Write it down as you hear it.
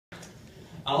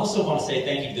I also want to say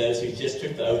thank you to those who just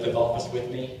took the oath of office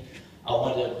with me. I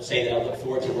want to say that I look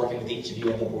forward to working with each of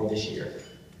you on the board this year.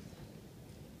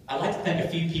 I'd like to thank a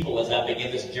few people as I begin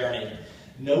this journey.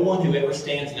 No one who ever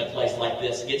stands in a place like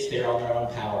this gets there on their own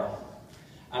power.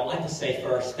 I'd like to say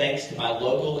first thanks to my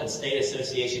local and state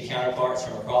association counterparts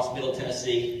from across Middle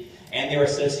Tennessee and their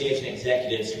association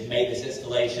executives who've made this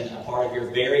installation a part of your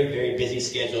very, very busy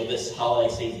schedule this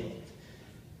holiday season.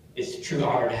 It's a true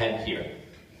honor to have you here.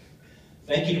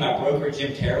 Thank you to my broker,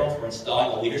 Jim Terrell, for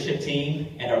installing the leadership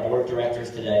team and our board of directors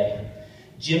today.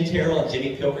 Jim Terrell and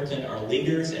Jimmy Pilkerton are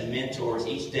leaders and mentors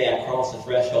each day I cross the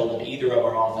threshold of either of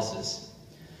our offices.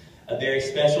 A very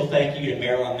special thank you to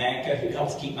Marilyn Manka, who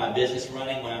helps keep my business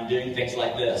running when I'm doing things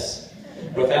like this.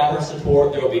 Without her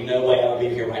support, there would be no way I would be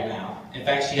here right now. In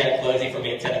fact, she had a closing for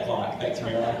me at 10 o'clock. Thanks,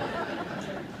 Marilyn.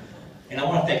 And I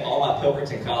want to thank all my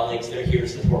Pilkerton colleagues that are here to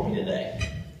support me today.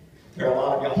 There are a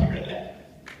lot of y'all here today.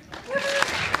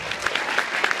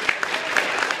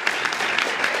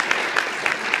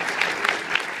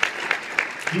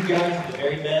 You guys are the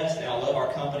very best, and I love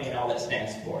our company and all that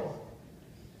stands for.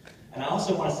 And I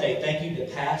also want to say thank you to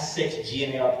the past 6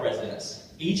 GNAR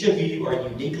presidents. Each of you are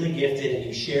uniquely gifted and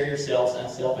you share yourselves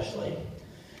unselfishly.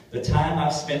 The time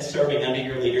I've spent serving under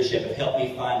your leadership have helped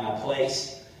me find my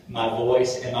place, my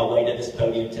voice, and my way to this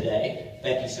podium today.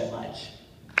 Thank you so much.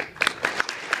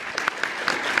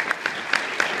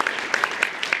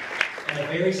 And a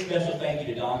very special thank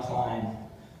you to Don Klein.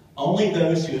 Only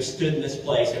those who have stood in this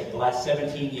place over the last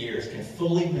 17 years can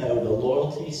fully know the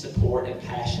loyalty, support, and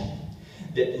passion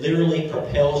that literally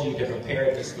propels you to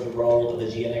preparedness for the role of the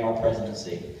GNAR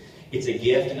presidency. It's a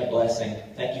gift and a blessing.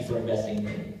 Thank you for investing in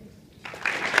me.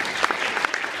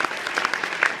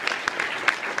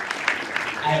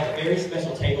 I have a very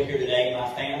special table here today. My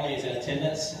family is in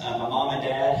attendance. My mom and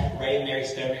dad, Ray and Mary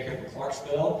Stonemaker from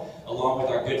Clarksville, along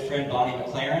with our good friend Bonnie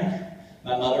McLaren,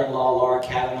 my mother-in-law Laura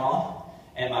Kavanaugh,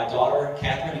 and my daughter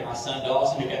Catherine and my son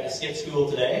Dawson, who got to skip school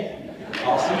today.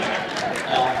 Awesome.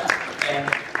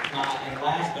 And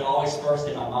last but always first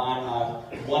in my mind,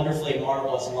 my wonderfully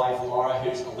marvelous wife Laura,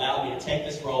 who's allowed me to take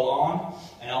this role on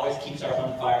and always keeps our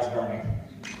home fires burning.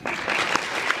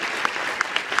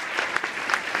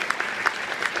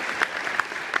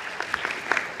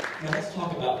 Now let's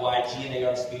talk about why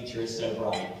GNAR's future is so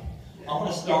bright. I want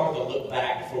to start with a look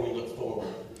back before we look forward.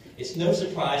 It's no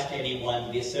surprise to anyone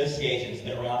that the association has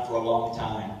been around for a long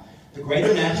time. The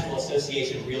Greater Nashville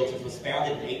Association of Realtors was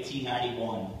founded in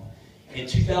 1891. In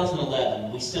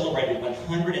 2011, we celebrated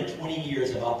 120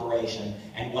 years of operation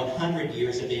and 100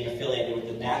 years of being affiliated with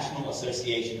the National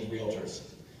Association of Realtors.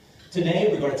 Today,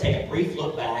 we're going to take a brief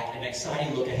look back and an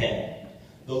exciting look ahead.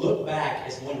 The look back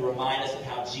is going to remind us of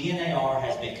how GNAR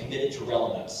has been committed to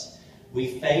relevance.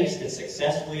 We faced and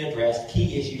successfully addressed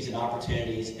key issues and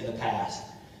opportunities in the past.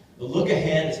 The look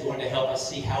ahead is going to help us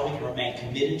see how we can remain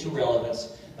committed to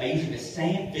relevance by using the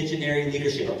same visionary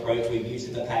leadership approach we've used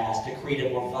in the past to create a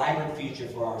more vibrant future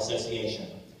for our association.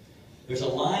 There's a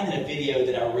line in a video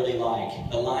that I really like.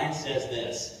 The line says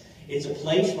this: "It's a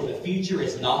place where the future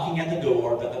is knocking at the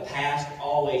door, but the past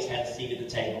always had a seat at the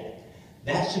table."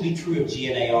 That should be true of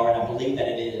GNAR, and I believe that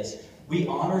it is. We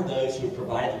honor those who have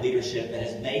provided the leadership that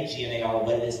has made GNAR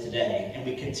what it is today, and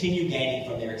we continue gaining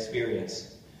from their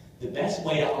experience. The best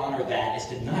way to honor that is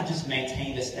to not just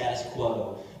maintain the status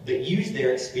quo, but use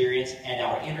their experience and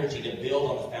our energy to build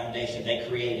on the foundation they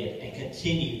created and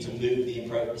continue to move the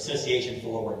association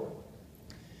forward.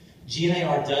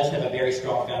 GNAR does have a very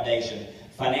strong foundation.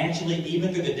 Financially,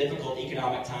 even through the difficult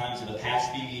economic times of the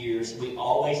past few years, we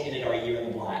always ended our year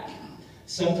in the black.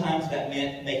 Sometimes that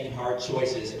meant making hard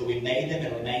choices, but we made them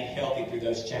and remained healthy through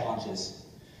those challenges.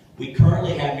 We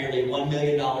currently have nearly $1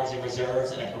 million in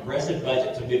reserves and a progressive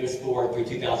budget to move us forward through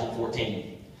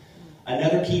 2014.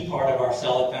 Another key part of our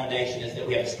solid foundation is that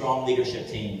we have a strong leadership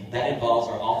team. That involves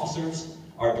our officers,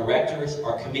 our directors,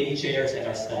 our committee chairs, and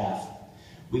our staff.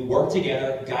 We work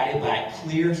together, guided by a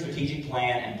clear strategic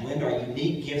plan, and blend our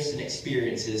unique gifts and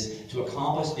experiences to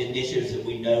accomplish the initiatives that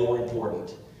we know are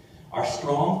important. Our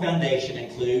strong foundation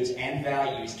includes and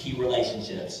values key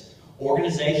relationships.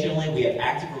 Organizationally, we have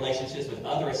active relationships with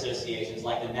other associations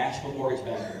like the Nashville Mortgage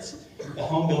Bankers, the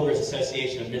Home Builders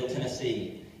Association of Middle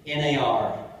Tennessee,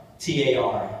 NAR,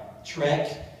 TAR,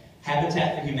 TREC,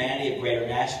 Habitat for Humanity of Greater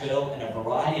Nashville, and a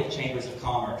variety of chambers of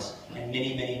commerce, and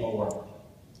many, many more.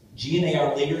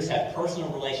 GNAR leaders have personal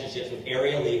relationships with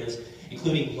area leaders,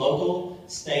 including local,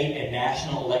 state, and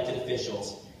national elected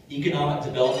officials, economic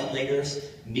development leaders,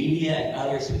 media, and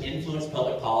others who influence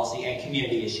public policy and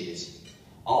community issues.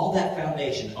 All that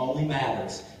foundation only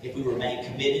matters if we remain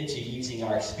committed to using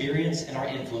our experience and our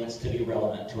influence to be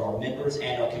relevant to our members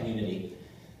and our community.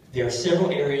 There are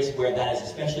several areas where that is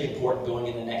especially important going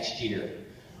into next year.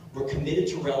 We're committed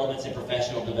to relevance and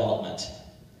professional development.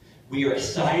 We are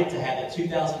excited to have the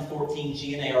 2014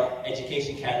 GNAR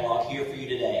Education Catalog here for you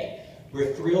today.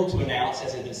 We're thrilled to announce,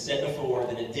 as has been said before,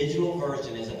 that a digital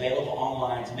version is available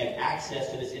online to make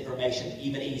access to this information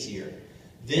even easier.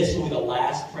 This will be the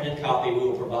last printed copy we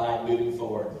will provide moving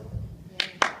forward.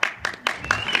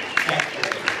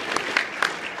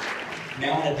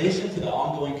 Now, in addition to the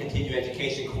ongoing continuing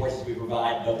education courses we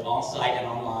provide both on-site and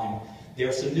online, there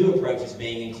are some new approaches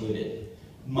being included.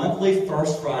 Monthly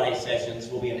First Friday sessions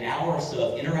will be an hour or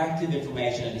so of interactive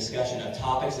information and discussion of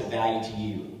topics of value to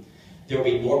you. There will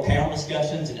be more panel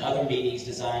discussions and other meetings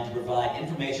designed to provide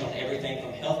information on everything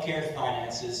from healthcare to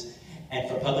finances and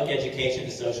from public education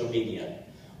to social media.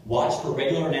 Watch for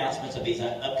regular announcements of these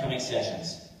upcoming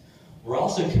sessions. We're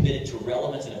also committed to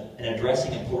relevance and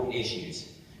addressing important issues.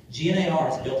 GNAR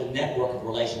has built a network of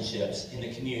relationships in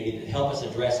the community that help us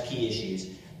address key issues.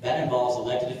 That involves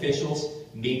elected officials,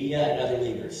 media, and other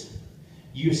leaders.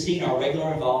 You've seen our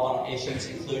regular involvement on issues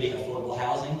including affordable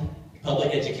housing,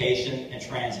 public education, and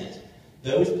transit.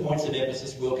 Those points of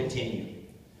emphasis will continue.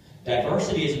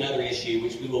 Diversity is another issue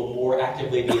which we will more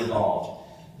actively be involved.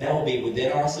 That will be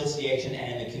within our association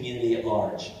and in the community at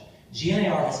large.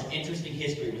 GNAR has an interesting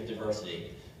history with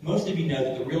diversity. Most of you know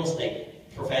that the real estate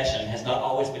profession has not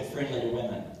always been friendly to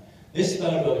women. This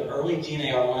photo of an early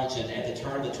GNAR luncheon at the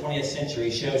turn of the 20th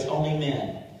century shows only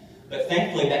men. But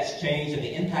thankfully that's changed, and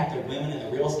the impact of women in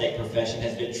the real estate profession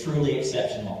has been truly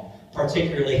exceptional,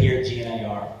 particularly here at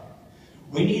GNAR.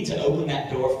 We need to open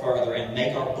that door further and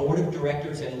make our board of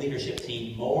directors and leadership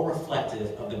team more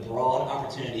reflective of the broad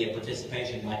opportunity of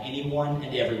participation by anyone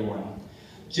and everyone.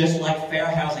 Just like fair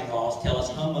housing laws tell us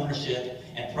home ownership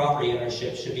and property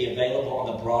ownership should be available on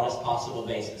the broadest possible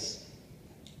basis.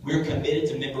 We're committed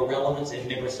to member relevance and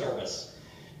member service.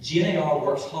 GNAR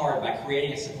works hard by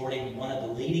creating and supporting one of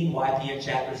the leading YPN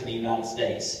chapters in the United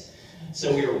States,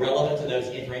 so we are relevant to those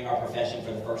entering our profession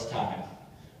for the first time.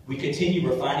 We continue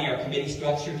refining our committee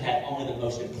structure to have only the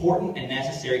most important and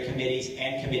necessary committees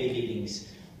and committee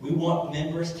meetings. We want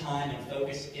members' time and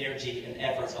focus, energy, and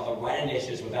efforts on the right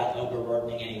initiatives without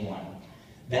overburdening anyone.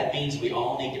 That means we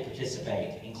all need to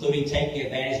participate, including taking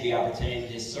advantage of the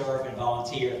opportunity to serve and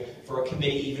volunteer for a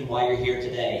committee even while you're here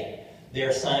today. There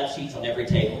are sign-up sheets on every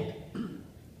table.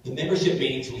 The membership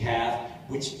meetings we have,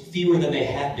 which fewer than they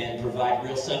have been, provide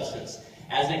real substance.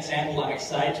 As an example, I'm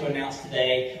excited to announce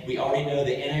today, we already know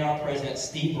that NAR President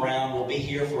Steve Brown will be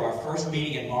here for our first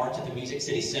meeting in March at the Music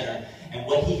City Center, and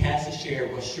what he has to share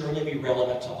will surely be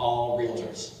relevant to all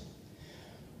realtors.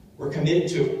 We're committed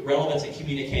to relevance and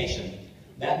communication.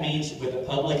 That means with the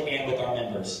public and with our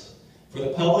members. For the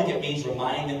public, it means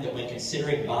reminding them that when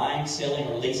considering buying, selling,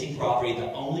 or leasing property,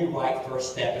 the only right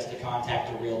first step is to contact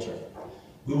a realtor.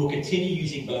 We will continue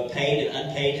using both paid and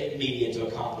unpaid media to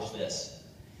accomplish this.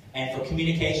 And for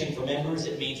communication for members,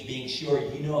 it means being sure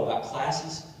you know about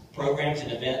classes, programs,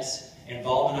 and events,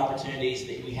 involvement opportunities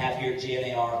that we have here at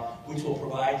GNAR, which will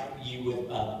provide you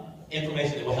with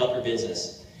information that will help your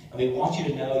business. And we want you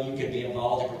to know you can be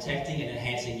involved in protecting and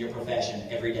enhancing your profession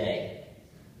every day.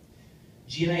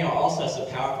 GNAR also has some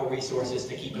powerful resources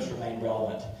to keep us remain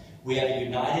relevant. We have a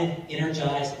united,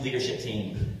 energized leadership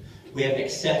team. We have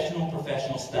exceptional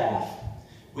professional staff.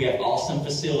 We have awesome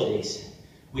facilities.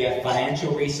 We have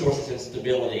financial resources and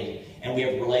stability, and we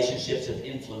have relationships of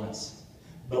influence.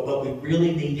 But what we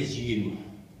really need is you.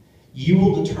 You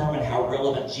will determine how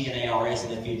relevant GNAR is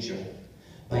in the future.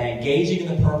 By engaging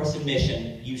in the purpose and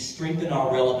mission, you strengthen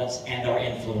our relevance and our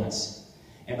influence.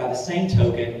 And by the same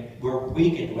token, we're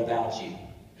weakened without you.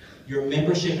 Your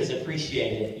membership is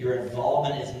appreciated. Your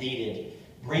involvement is needed.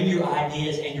 Bring your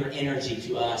ideas and your energy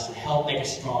to us and help make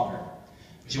us stronger.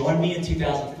 Join me in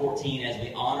 2014 as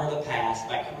we honor the past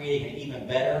by creating an even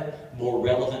better, more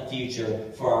relevant future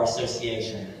for our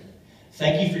association.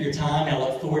 Thank you for your time, and I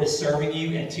look forward to serving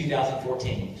you in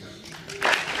 2014.